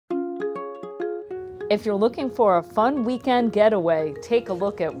If you're looking for a fun weekend getaway, take a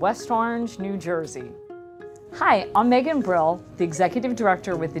look at West Orange, New Jersey. Hi, I'm Megan Brill, the Executive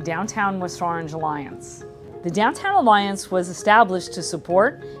Director with the Downtown West Orange Alliance. The Downtown Alliance was established to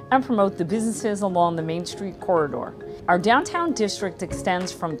support and promote the businesses along the Main Street corridor. Our downtown district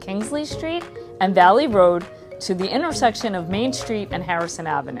extends from Kingsley Street and Valley Road to the intersection of Main Street and Harrison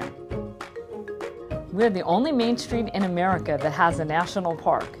Avenue. We're the only Main Street in America that has a national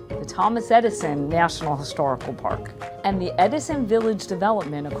park, the Thomas Edison National Historical Park. And the Edison Village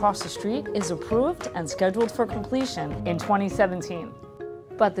development across the street is approved and scheduled for completion in 2017.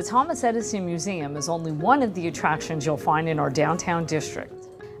 But the Thomas Edison Museum is only one of the attractions you'll find in our downtown district.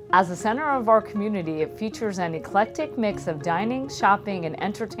 As the center of our community, it features an eclectic mix of dining, shopping, and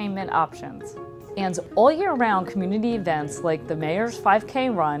entertainment options. And all year round community events like the Mayor's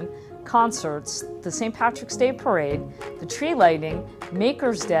 5K Run, concerts, the St. Patrick's Day Parade, the tree lighting,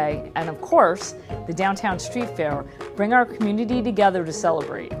 Maker's Day, and of course, the Downtown Street Fair bring our community together to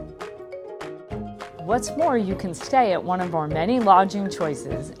celebrate. What's more, you can stay at one of our many lodging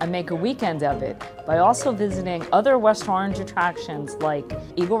choices and make a weekend of it by also visiting other West Orange attractions like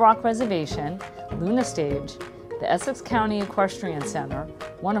Eagle Rock Reservation, Luna Stage, the Essex County Equestrian Center,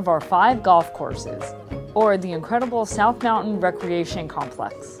 one of our 5 golf courses, or the incredible South Mountain Recreation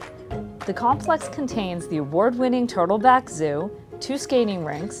Complex. The complex contains the award-winning Turtleback Zoo, 2 skating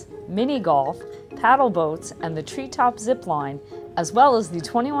rinks, mini golf, paddle boats, and the treetop zipline, as well as the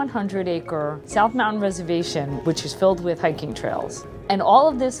 2,100-acre South Mountain Reservation, which is filled with hiking trails. And all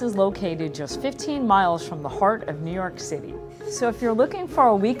of this is located just 15 miles from the heart of New York City. So if you're looking for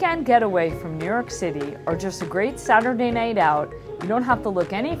a weekend getaway from New York City or just a great Saturday night out, you don't have to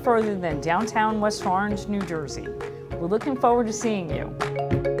look any further than downtown West Orange, New Jersey. We're looking forward to seeing you.